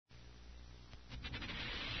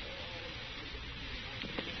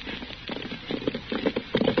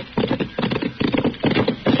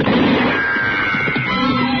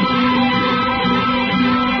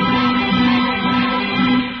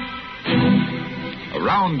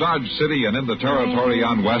Around Dodge City and in the territory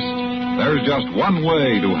on West, there's just one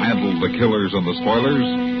way to handle the killers and the spoilers,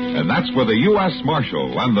 and that's with a U.S.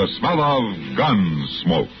 Marshal and the smell of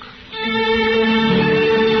Gunsmoke.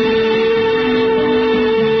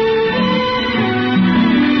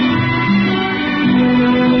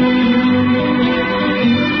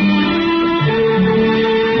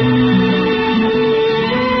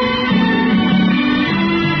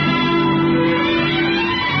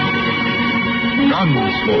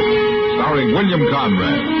 Gunsmoke, starring William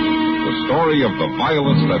Conrad. The story of the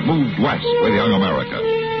violence that moved west with young America.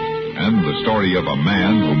 And the story of a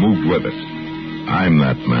man who moved with it. I'm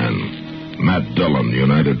that man. Matt Dillon,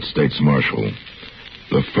 United States Marshal.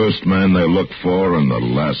 The first man they look for and the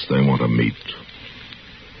last they want to meet.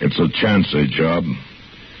 It's a chancy job,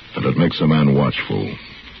 and it makes a man watchful.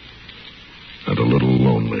 And a little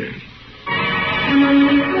lonely.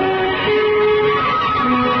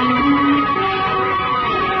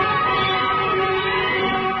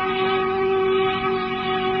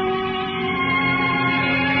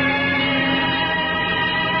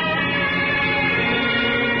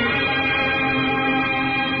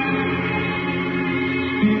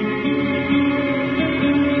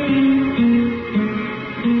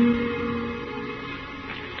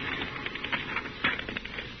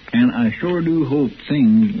 I sure do hope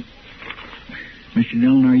things... Mr.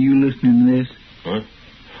 Dillon, are you listening to this? Huh?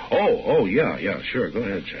 Oh, yeah, sure. Go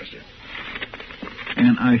ahead, Chester.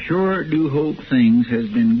 And I sure do hope things has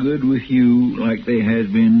been good with you like they has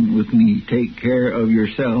been with me. Take care of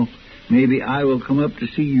yourself. Maybe I will come up to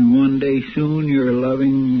see you one day soon. Your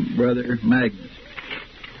loving brother, Magnus.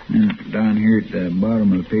 And down here at the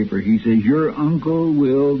bottom of the paper, he says, your Uncle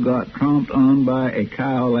Will got tromped on by a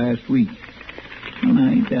cow last week. Well,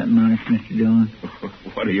 now, ain't that nice, Mr. Dillon?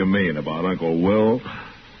 What do you mean about Uncle Will?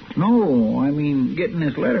 No, I mean getting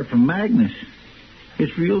this letter from Magnus.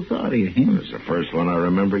 It's real thoughty of him. It's the first one I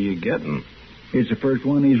remember you getting. It's the first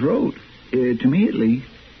one he's wrote. To me, at least.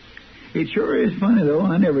 It sure is funny, though.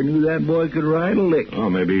 I never knew that boy could ride a lick.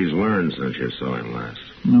 Oh, maybe he's learned since you saw him last.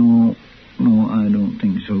 No, I don't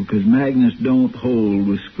think so, because Magnus don't hold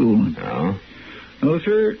with schooling. No? No,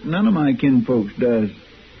 sir, none of my kinfolks does.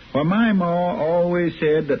 Well, my ma always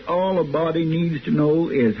said that all a body needs to know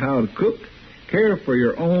is how to cook, care for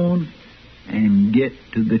your own, and get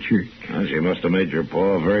to the church. Well, she must have made your pa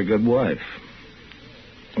a very good wife.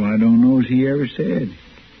 Well, I don't know as he ever said.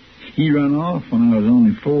 He run off when I was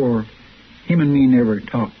only 4. Him and me never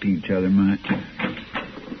talked to each other much.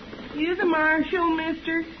 You the marshal,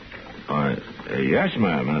 mister? Yes,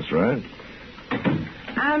 ma'am, that's right.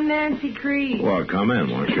 I'm Nancy Creed. Well, come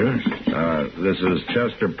in, won't you? This is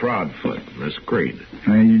Chester Proudfoot, Miss Creed.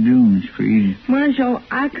 How you doing, Miss Creed? Marshal,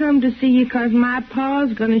 I come to see you 'cause my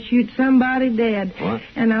pa's going to shoot somebody dead. What?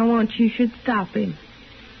 And I want you should stop him.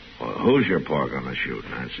 Well, who's your pa going to shoot,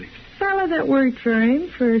 Nancy? Fella that worked for him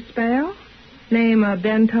for a spell. Name of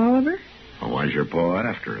Ben Tolliver. Well, why's your pa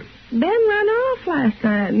after him? Ben run off last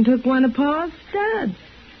night and took one of Pa's studs.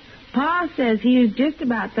 Pa says he was just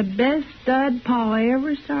about the best stud Pa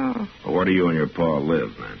ever saw. Well, where do you and your pa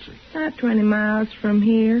live, Nancy? About 20 miles from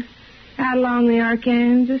here, out along the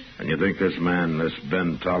Arkansas. And you think this man, this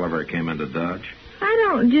Ben Tolliver, came into Dodge? I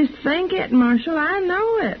don't just think it, Marshal. I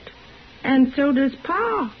know it. And so does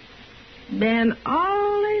Pa. Ben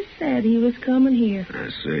always said he was coming here.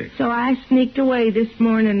 I see. So I sneaked away this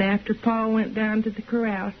morning after Pa went down to the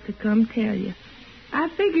corrals to come tell you. I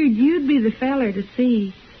figured you'd be the feller to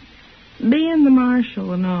see. Being the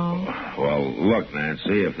marshal and all. Well, look,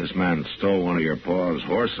 Nancy, if this man stole one of your pa's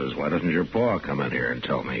horses, why doesn't your pa come in here and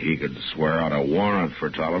tell me? He could swear out a warrant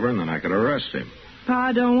for Tolliver, and then I could arrest him.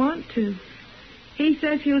 Pa don't want to. He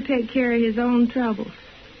says he'll take care of his own troubles.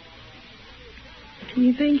 Do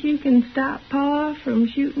you think you can stop Pa from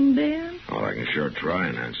shooting Ben? Well, I can sure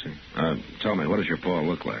try, Nancy. Tell me, what does your pa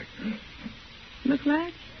look like? Look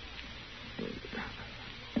like?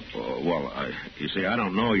 You see, I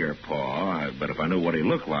don't know your pa, but if I knew what he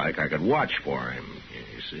looked like, I could watch for him,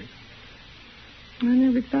 you see. I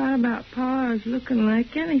never thought about Pa as looking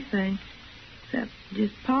like anything, except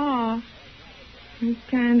just Pa. He's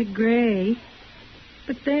kind of gray,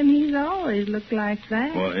 but then he's always looked like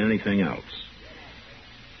that. Well, anything else?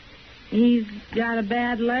 He's got a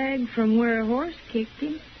bad leg from where a horse kicked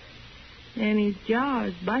him, and his jaw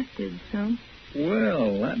is busted some.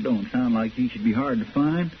 Well, that don't sound like he should be hard to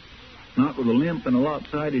find. Not with a limp and a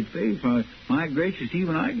lopsided face. My gracious,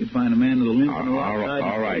 even I could find a man with a limp and a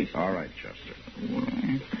lopsided face. All right, Chester.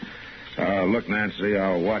 Look, Nancy,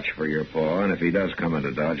 I'll watch for your pa, and if he does come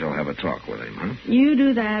into Dodge, I'll have a talk with him, huh? You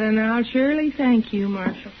do that, and I'll surely thank you,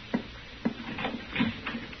 Marshal.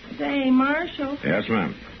 Say, Marshal, Yes,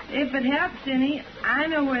 ma'am. if it helps any, I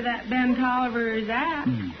know where that Ben Tolliver is at.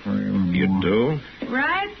 You do?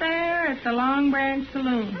 Right there at the Long Branch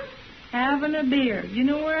Saloon, having a beer. You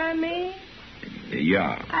know where I mean?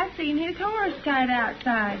 Yeah. I seen his horse tied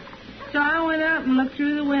outside. So I went up and looked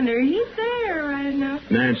through the window. He's there, right enough.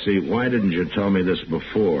 Nancy, why didn't you tell me this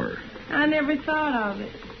before? I never thought of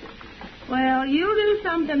it. Well, you'll do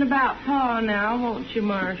something about Pa now, won't you,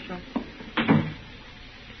 Marshal?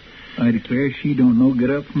 I declare she don't know get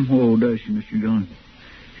up from hole, does she, Mr. Dillon?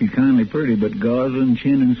 She's kindly pretty, but goslin,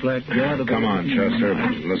 chin, and slack jaw. Come on, Chester.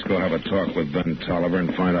 Let's go have a talk with Ben Tolliver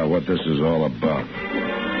and find out what this is all about.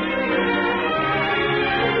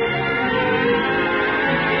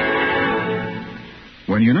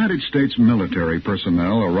 When United States military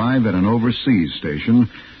personnel arrive at an overseas station,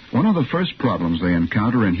 one of the first problems they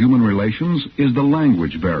encounter in human relations is the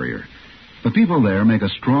language barrier. The people there make a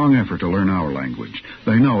strong effort to learn our language.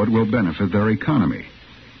 They know it will benefit their economy.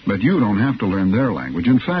 But you don't have to learn their language.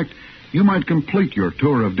 In fact, you might complete your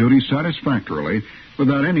tour of duty satisfactorily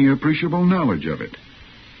without any appreciable knowledge of it.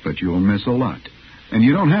 But you'll miss a lot. And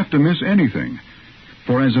you don't have to miss anything.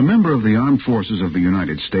 For as a member of the Armed Forces of the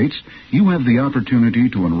United States, you have the opportunity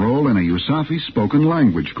to enroll in a USAFI spoken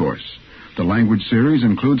language course. The language series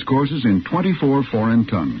includes courses in 24 foreign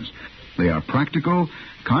tongues. They are practical,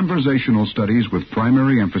 conversational studies with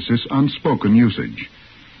primary emphasis on spoken usage.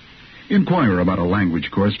 Inquire about a language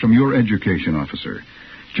course from your education officer.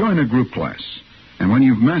 Join a group class. And when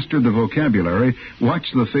you've mastered the vocabulary, watch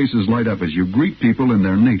the faces light up as you greet people in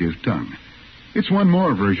their native tongue. It's one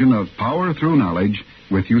more version of Power Through Knowledge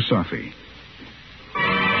with USAFI.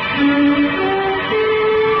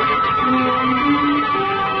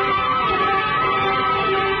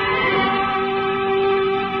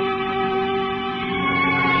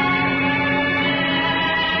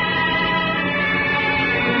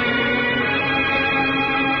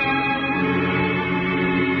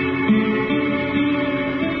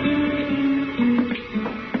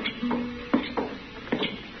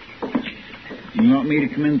 You want me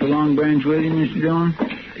to come into Long Branch with you, Mr. Dillon?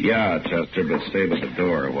 Yeah, Chester, but stay at the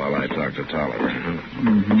door while I talk to Tolliver.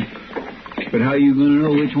 Mm-hmm. But how are you going to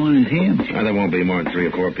know which one is him? There won't be more than 3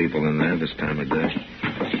 or 4 people in there this time of day.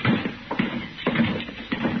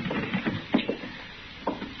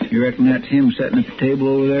 You reckon that's him sitting at the table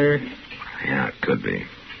over there? Yeah, it could be.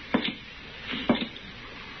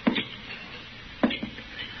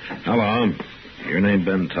 Hello. Your name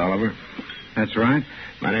Ben Tolliver? That's right.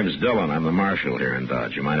 My name's Dillon. I'm the marshal here in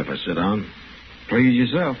Dodge. You mind if I sit down? Please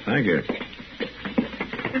yourself. Thank you.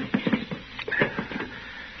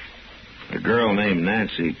 A girl named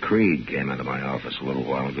Nancy Creed came into my office a little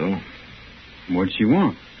while ago. What'd she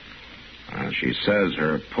want? She says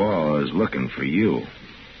her pa is looking for you.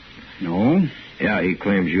 No. Yeah, he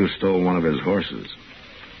claims you stole one of his horses.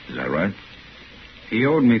 Is that right? He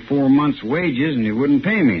owed me 4 months' wages, and he wouldn't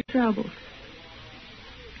pay me. Trouble.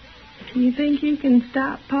 You think you can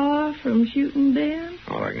stop Pa from shooting Ben?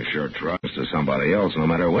 Well, I can sure trust to somebody else, no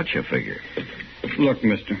matter what you figure. Look,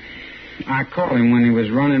 mister, I caught him when he was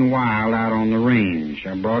running wild out on the range.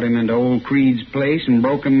 I brought him into old Creed's place and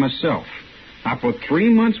broke him myself. I put 3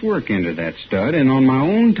 months' work into that stud, and on my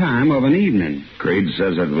own time of an evening. Creed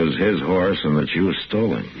says it was his horse and that you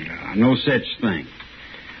stole him. No such thing.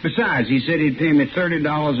 Besides, he said he'd pay me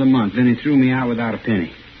 $30 a month, then he threw me out without a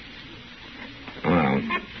penny. Well,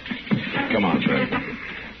 come on, Fred.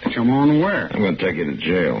 Come on where? I'm going to take you to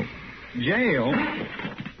jail. Jail?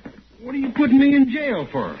 What are you putting me in jail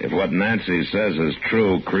for? If what Nancy says is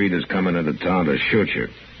true, Creed is coming into town to shoot you.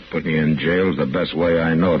 Putting you in jail is the best way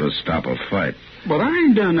I know to stop a fight. But I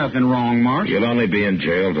ain't done nothing wrong, Marsh. You'll only be in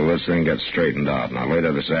jail till this thing gets straightened out. Now,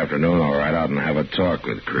 later this afternoon, I'll ride out and have a talk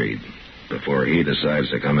with Creed before he decides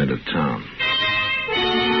to come into town.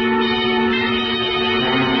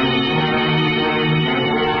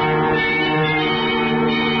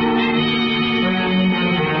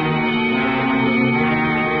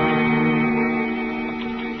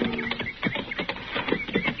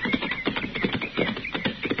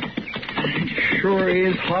 Sure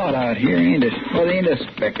is hot out here, ain't it? Well, there ain't a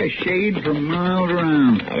speck of shade for miles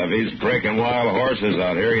around. Well, if he's breaking wild horses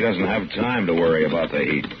out here, he doesn't have time to worry about the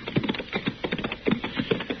heat.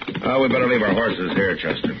 We better leave our horses here,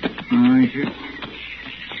 Chester. All right, sure.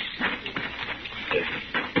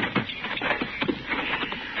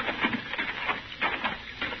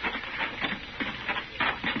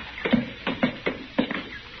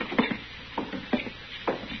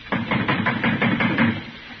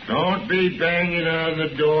 Don't be banging on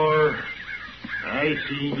the door. I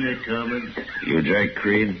seen you coming. You Jake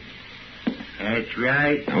Creed? That's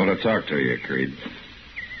right. I want to talk to you, Creed.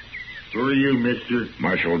 Who are you, mister?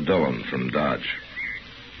 Marshal Dillon from Dodge.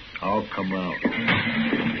 I'll come out.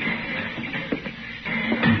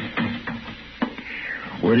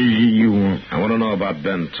 What is it you want? I want to know about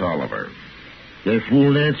Ben Tolliver. That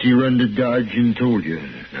fool Nancy run to Dodge and told you.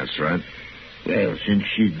 That's right. Well, since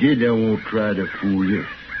she did, I won't try to fool you.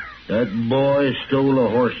 That boy stole a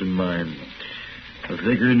horse of mine. I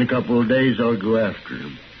figure in a couple of days I'll go after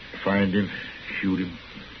him. Find him, shoot him.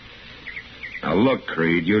 Now, look,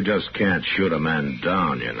 Creed, you just can't shoot a man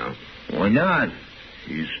down, you know. Why not?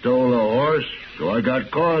 He stole a horse, so I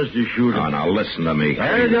got cause to shoot him. Oh, now, listen to me, Creed.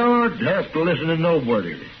 I don't have to listen to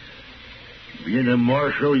nobody. Being a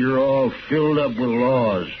marshal, you're all filled up with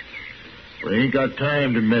laws. But I ain't got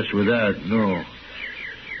time to mess with that, no.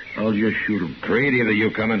 I'll just shoot him. Creed, either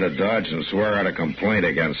you come into Dodge and swear out a complaint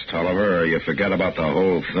against Tolliver, or you forget about the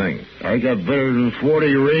whole thing. I got better than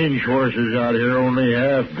 40 range horses out here, only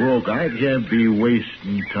half broke. I can't be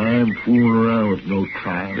wasting time fooling around with no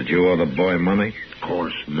trial. Did you owe the boy money? Of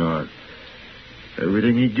course not.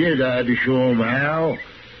 Everything he did, I had to show him how.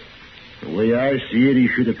 The way I see it, he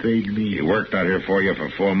should have paid me. He worked out here for you for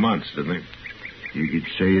 4 months, didn't he? You could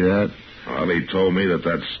say that. Well, he told me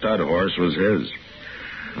that stud horse was his.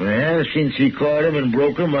 Well, since he caught him and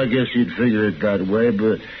broke him, I guess he'd figure it that way,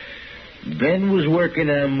 but Ben was working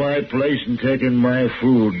on my place and taking my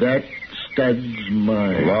food. That stud's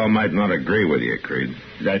mine. The law might not agree with you, Creed.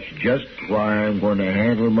 That's just why I'm going to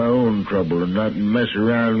handle my own trouble and not mess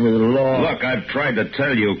around with the law. Look, I've tried to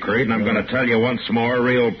tell you, Creed, and I'm going to tell you once more,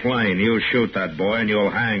 real plain. You shoot that boy and you'll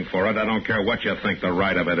hang for it. I don't care what you think the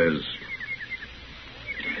right of it is.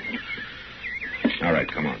 All right,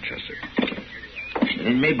 come on, Chester.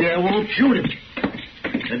 And maybe I won't shoot him.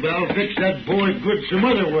 Maybe I'll fix that boy good some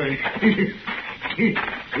other way.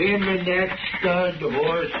 Him and that stud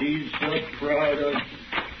horse he's so proud of.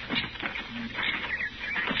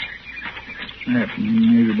 That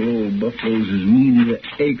miserable old buffalo's as mean as an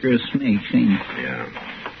acre of snakes, ain't he? Yeah.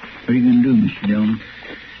 What are you going to do, Mr. Dillon?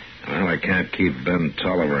 Well, I can't keep Ben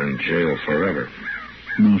Tolliver in jail forever.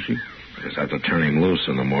 No, sir. I just have to turn him loose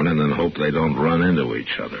in the morning and hope they don't run into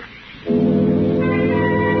each other.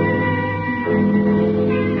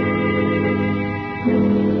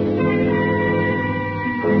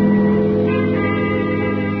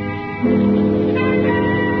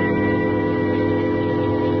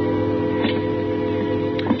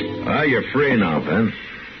 You're free now, Ben.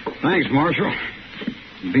 Thanks, Marshal.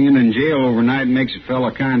 Being in jail overnight makes a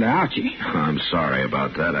fella kind of ouchy. I'm sorry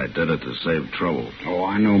about that. I did it to save trouble. Oh,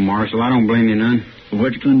 I know, Marshal. I don't blame you none.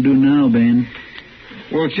 What you going to do now, Ben?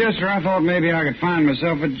 Well, Chester, I thought maybe I could find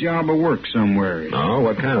myself a job of work somewhere. Oh,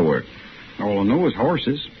 what kind of work? All I know is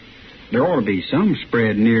horses. There ought to be some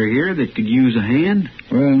spread near here that could use a hand.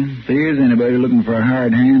 Well, if there is anybody looking for a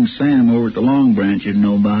hired hand, Sam over at the Long Branch would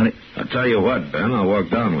know about it. I'll tell you what, Ben. I'll walk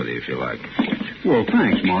down with you if you like. Well,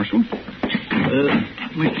 thanks, Marshal.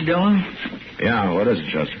 Mr. Dillon? Yeah, what is it,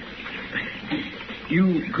 Chester?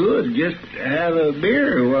 You could just have a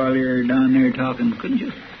beer while you're down there talking, couldn't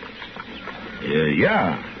you?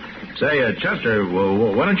 Yeah. Say, Chester,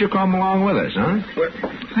 well, why don't you come along with us, huh? Well,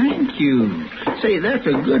 thank you. Say, that's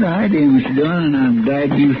a good idea, Mr. Dillon, and I'm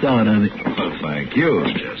glad you thought of it. Well, thank you,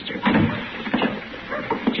 Chester.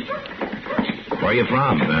 Where are you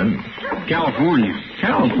from, Ben? California.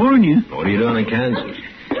 California? What are you doing in Kansas?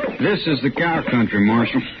 This is the cow country,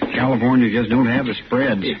 Marshal. California just don't have the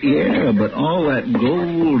spreads. Yeah, but all that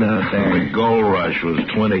gold out there. The gold rush was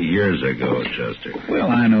 20 years ago, Chester. Well,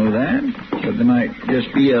 I know that. But there might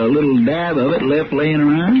just be a little dab of it left laying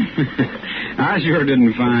around. I sure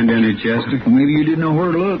didn't find any, Chester. Well, maybe you didn't know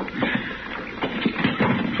where to look.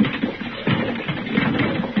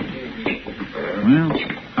 Well,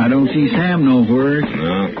 I don't see Sam nowhere.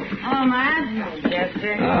 No. Oh, my,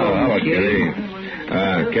 Chester. Oh, hello, Kitty.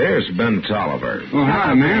 Here's Ben Tolliver. Oh,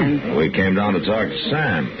 hi, ma'am. We came down to talk to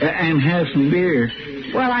Sam. And have some beer.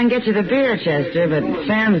 Well, I can get you the beer, Chester, but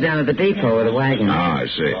Sam's down at the depot with a wagon. Oh, I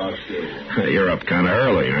see. You're up kind of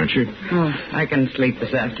early, aren't you? Oh, I can sleep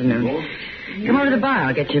this afternoon. Come over to the bar.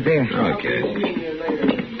 I'll get you a beer. Okay.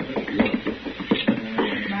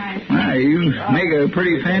 Why, you make a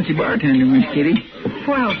pretty fancy bartender, Miss Kitty.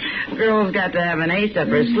 Well, girl's got to have an ace up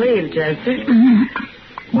her sleeve, Chester.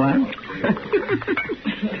 What?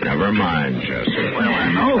 Never mind, Chester. Well,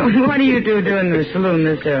 I know. What do you do doing the saloon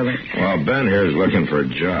this early? Well, Ben here's looking for a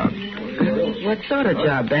job. What sort of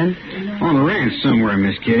job, Ben? On the ranch somewhere,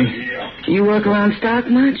 Miss Kitty. You work around stock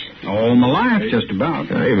much? All my life, just about.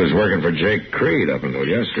 He was working for Jake Creed up until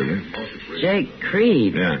yesterday. Jake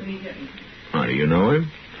Creed? Yeah. Oh, do you know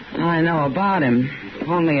him? I know about him.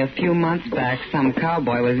 Only a few months back, some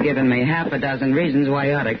cowboy was giving me half a dozen reasons why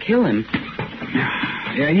I ought to kill him.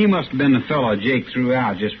 Yeah, he must have been the fellow Jake threw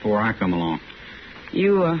out just before I come along.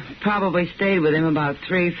 You probably stayed with him about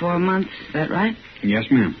 3-4 months, is that right? Yes,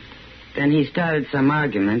 ma'am. Then he started some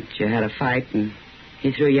argument. You had a fight, and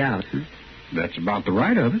he threw you out, huh? That's about the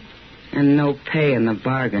right of it. And no pay in the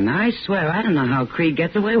bargain. I swear, I don't know how Creed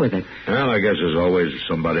gets away with it. Well, I guess there's always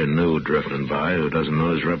somebody new drifting by who doesn't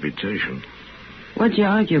know his reputation. What'd you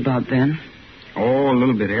argue about, Ben? Oh, a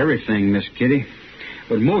little bit of everything, Miss Kitty.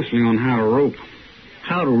 But mostly on how to rope.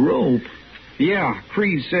 How to rope? Yeah,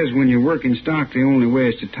 Creed says when you're working stock, the only way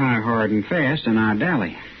is to tie hard and fast, and I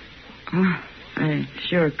dally. Oh, I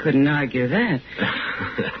sure couldn't argue that.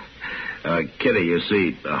 Kitty, you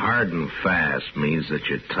see, hard and fast means that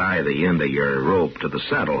you tie the end of your rope to the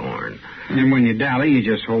saddle horn. And when you dally, you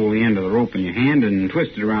just hold the end of the rope in your hand and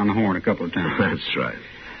twist it around the horn a couple of times. That's right.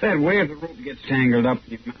 That way, if the rope gets tangled up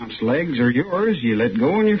in your mount's legs or yours, you let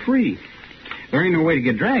go and you're free. There ain't no way to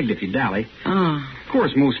get dragged if you dally. Oh. Of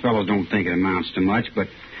course, most fellows don't think it amounts to much, but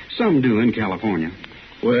some do in California.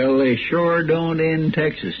 Well, they sure don't in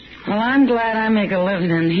Texas. Well, I'm glad I make a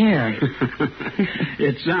living in here.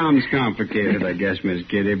 It sounds complicated, I guess, Miss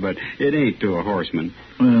Kitty, but it ain't to a horseman.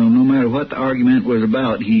 Well, no matter what the argument was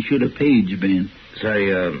about, he should have paid you, Ben.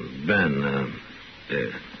 Say, Ben,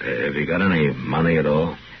 have you got any money at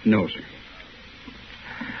all? No, sir.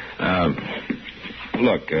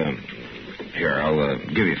 Look, here, I'll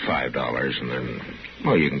give you $5, and then,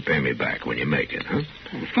 well, you can pay me back when you make it, huh?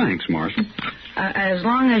 Well, thanks, Marshal. As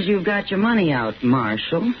long as you've got your money out,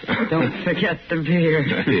 Marshal. Don't forget the beer.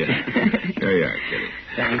 Yeah. There you are, Kitty.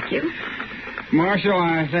 Thank you. Marshal,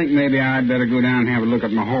 I think maybe I'd better go down and have a look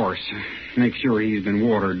at my horse. Make sure he's been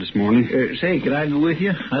watered this morning. Say, could I go with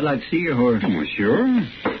you? I'd like to see your horse. Oh, sure.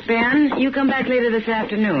 Ben, you come back later this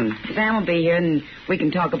afternoon. Sam will be here, and we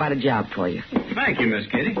can talk about a job for you. Thank you, Miss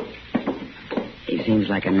Kitty. He seems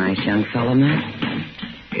like a nice young fellow, Matt.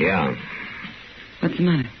 Yeah. What's the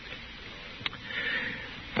matter?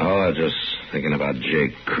 Oh, I was just thinking about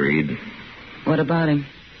Jake Creed. What about him?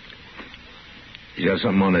 He's got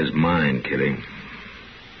something on his mind, Kitty.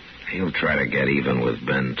 He'll try to get even with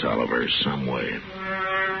Ben Tolliver some way.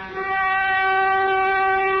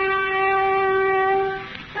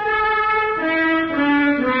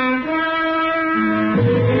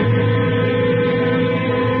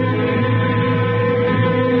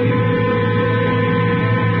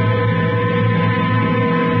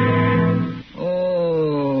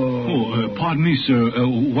 Pardon me,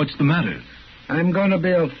 sir. What's the matter? I'm going to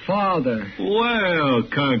be a father. Well,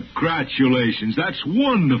 congratulations. That's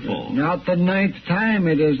wonderful. Not the 9th time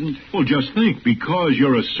it isn't. Well, just think. Because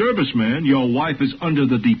you're a serviceman, your wife is under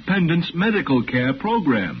the Dependents Medical Care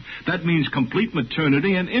Program. That means complete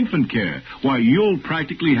maternity and infant care. Why, you'll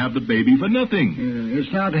practically have the baby for nothing.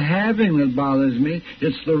 It's not having that bothers me.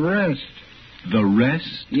 It's the rest. The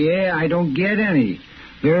rest? Yeah, I don't get any.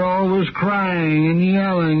 They're always crying and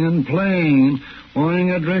yelling and playing and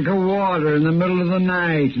wanting a drink of water in the middle of the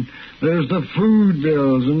night. And there's the food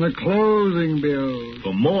bills and the clothing bills.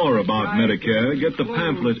 For more about Medicare, get the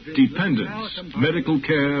pamphlet Dependents Medical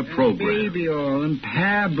Care Program. Baby oil and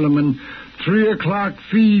pablum and 3 o'clock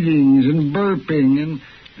feedings and burping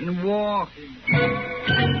and walking.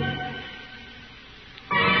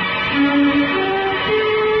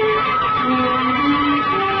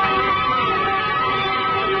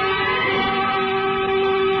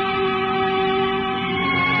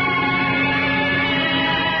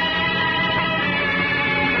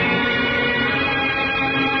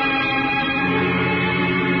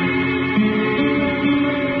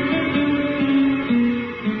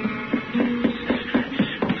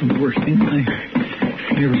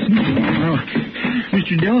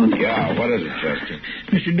 Mr. Dillon? Yeah, what is it, Chester?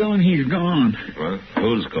 Mr. Dillon, he's gone. What?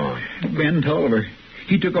 Who's gone? Ben Tolliver.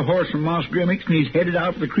 He took a horse from Moss Grimmick's and he's headed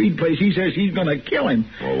out for the Creed place. He says he's going to kill him.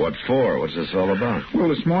 Well, what for? What's this all about? Well,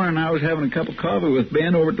 this morning I was having a cup of coffee with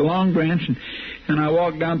Ben over at the Long Branch, and I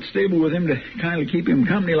walked down to the stable with him to kind of keep him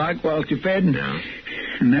company like while you fed.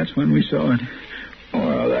 And that's when we saw it.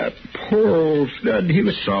 Oh, that poor old stud. He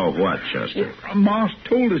was... Saw what, Chester? Moss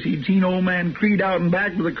told us he'd seen old man Creed out and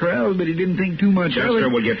back to the corral, but he didn't think too much of it. Chester,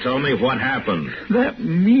 will you tell me what happened? That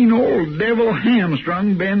mean old devil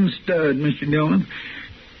hamstrung Ben's stud, Mr. Dillon.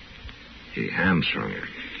 He hamstrung her.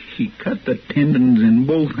 He cut the tendons in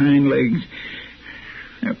both hind legs.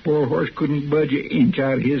 That poor horse couldn't budge an inch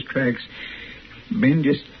out of his tracks. Ben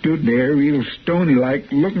just stood there, real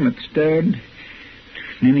stony-like, looking at the stud.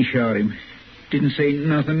 And then he shot him. Didn't say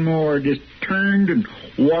nothing more, just turned and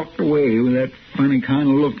walked away with that funny kind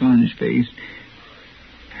of look on his face.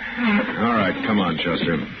 All right, come on,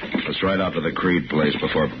 Chester. Let's ride out to the Creed place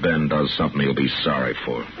before Ben does something he'll be sorry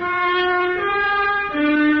for.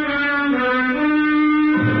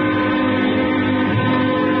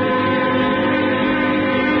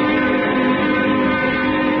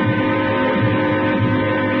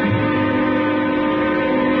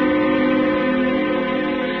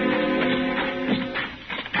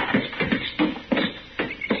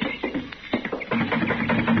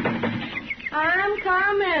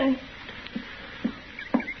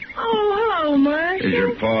 Is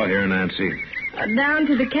your pa here, Nancy? Down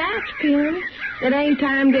to the catch pen. It ain't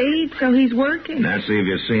time to eat, so he's working. Nancy, have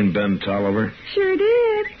you seen Ben Tolliver? Sure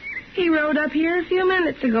did. He rode up here a few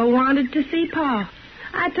minutes ago, wanted to see Pa.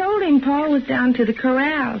 I told him Pa was down to the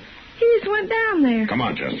corrals. He just went down there. Come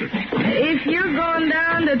on, Chester. If you're going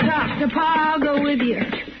down to talk to Pa, I'll go with you.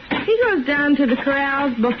 He goes down to the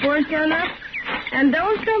corrals before sunup, and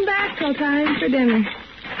don't come back till time for dinner.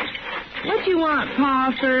 What you want,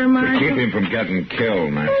 Pa, sir, Marshal? To keep him from getting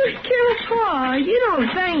killed, Nancy. Who's killed Pa? You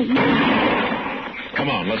don't think... Come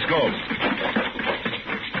on, let's go.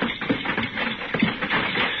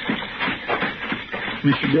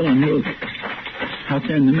 Mr. Dillon, look. Out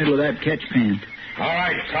there in the middle of that catch pan. All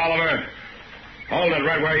right, Tolliver. Hold it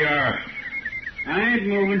right where you are. I ain't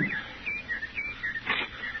moving.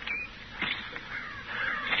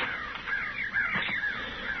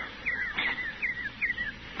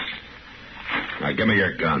 Now, give me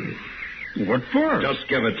your gun. What for? Just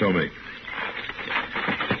give it to me.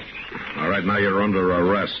 All right, now you're under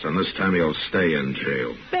arrest, and this time you'll stay in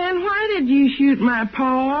jail. Ben, why did you shoot my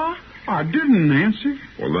Pa? I didn't, Nancy.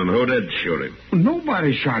 Well, then who did shoot him?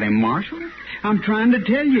 Nobody shot him, Marshal. I'm trying to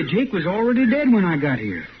tell you, Jake was already dead when I got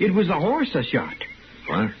here. It was the horse I shot.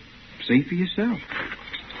 What? See for yourself.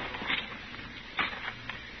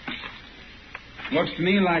 Looks to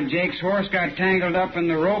me like Jake's horse got tangled up in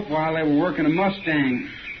the rope while they were working a Mustang.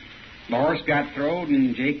 The horse got throwed,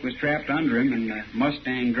 and Jake was trapped under him, and the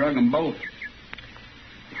Mustang drug them both.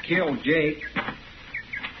 It killed Jake.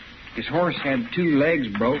 His horse had 2 legs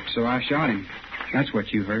broke, so I shot him. That's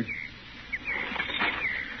what you heard.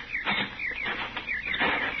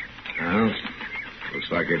 Well,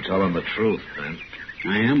 looks like you're telling the truth, then.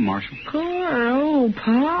 I am, Marshal. Poor old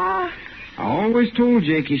Pa. I always told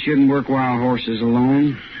Jake he shouldn't work wild horses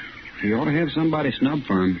alone. He ought to have somebody snub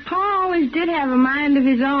for him. Pa always did have a mind of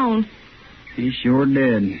his own. He sure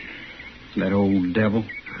did. That old devil.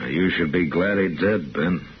 You should be glad he did,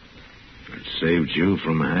 Ben. It saved you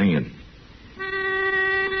from hanging.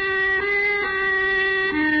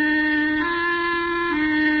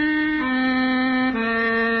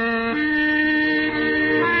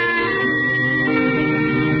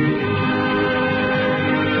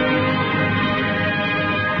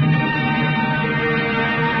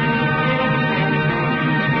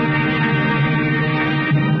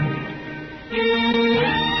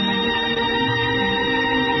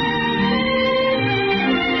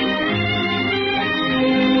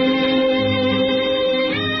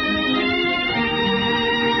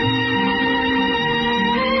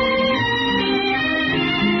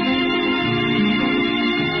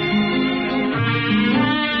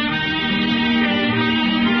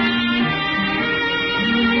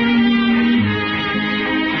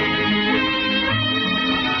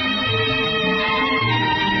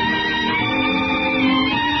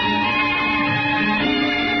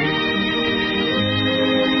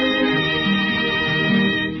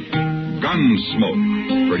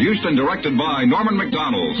 Gunsmoke, produced and directed by Norman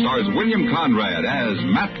McDonald, stars William Conrad as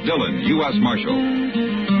Matt Dillon, U.S. Marshal.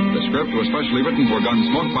 The script was specially written for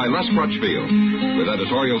Gunsmoke by Les Crutchfield, with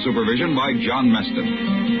editorial supervision by John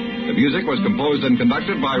Meston. The music was composed and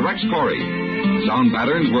conducted by Rex Corey. Sound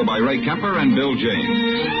patterns were by Ray Kemper and Bill James.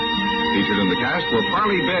 Featured in the cast were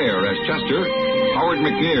Parley Bear as Chester, Howard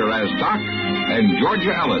McNear as Doc, and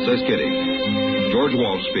Georgia Ellis as Kitty. George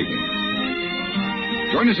Walsh speaking.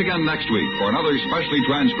 Join us again next week for another specially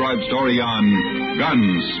transcribed story on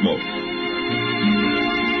Gunsmoke.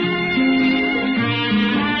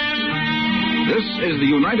 This is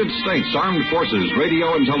the United States Armed Forces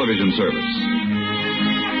Radio and Television Service.